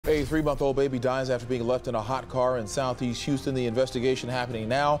A 3-month-old baby dies after being left in a hot car in southeast Houston. The investigation happening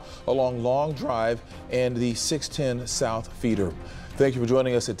now along Long Drive and the 610 South feeder. Thank you for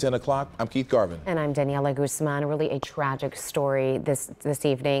joining us at 10 o'clock. I'm Keith Garvin. And I'm Daniela Guzman. Really a tragic story this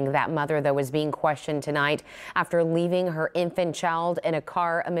evening. That mother, though, is being questioned tonight after leaving her infant child in a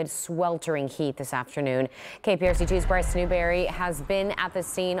car amid sweltering heat this afternoon. KPRC2's Bryce Newberry has been at the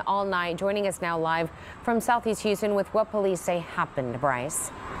scene all night, joining us now live from southeast Houston with what police say happened. Bryce.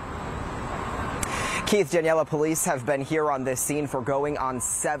 Keith, Daniela, police have been here on this scene for going on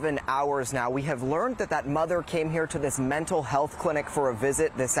 7 hours now. We have learned that mother came here to this mental health clinic for a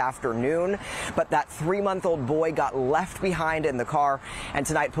visit this afternoon, but that 3-month-old boy got left behind in the car, and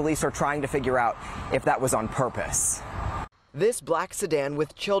tonight police are trying to figure out if that was on purpose. This black sedan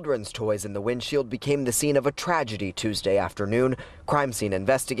with children's toys in the windshield became the scene of a tragedy Tuesday afternoon. Crime scene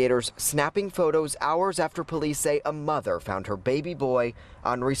investigators snapping photos hours after police say a mother found her baby boy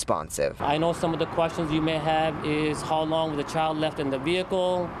unresponsive. I know some of the questions you may have is how long was the child left in the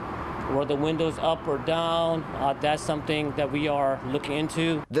vehicle? Were the windows up or down? That's something that we are looking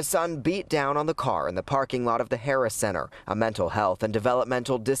into. The son beat down on the car in the parking lot of the Harris Center, a mental health and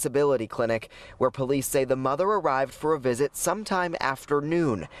developmental disability clinic, where police say the mother arrived for a visit sometime after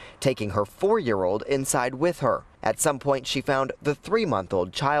noon, taking her 4-year-old inside with her. At some point, she found the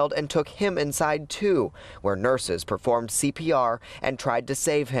 3-month-old child and took him inside too, where nurses performed CPR and tried to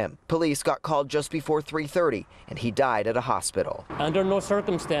save him. Police got called just before 3:30, and he died at a hospital. Under no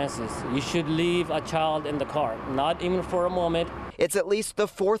circumstances, you should leave a child in the car, not even for a moment. It's at least the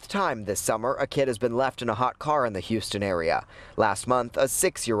 4th time this summer a kid has been left in a hot car in the Houston area. Last month, a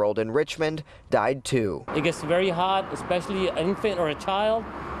 6-year-old in Richmond died too. It gets very hot, especially an infant or a child.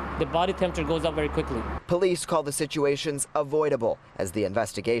 The body temperature goes up very quickly. Police call the situations avoidable as the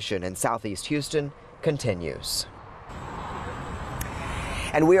investigation in southeast Houston continues.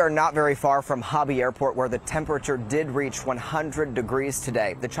 And we are not very far from Hobby Airport, where the temperature did reach 100 degrees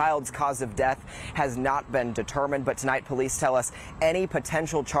today. The child's cause of death has not been determined, but tonight police tell us any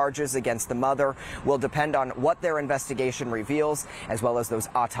potential charges against the mother will depend on what their investigation reveals, as well as those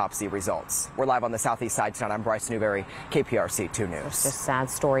autopsy results. We're live on the southeast side tonight. I'm Bryce Newberry, KPRC 2 News. It's a sad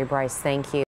story, Bryce. Thank you.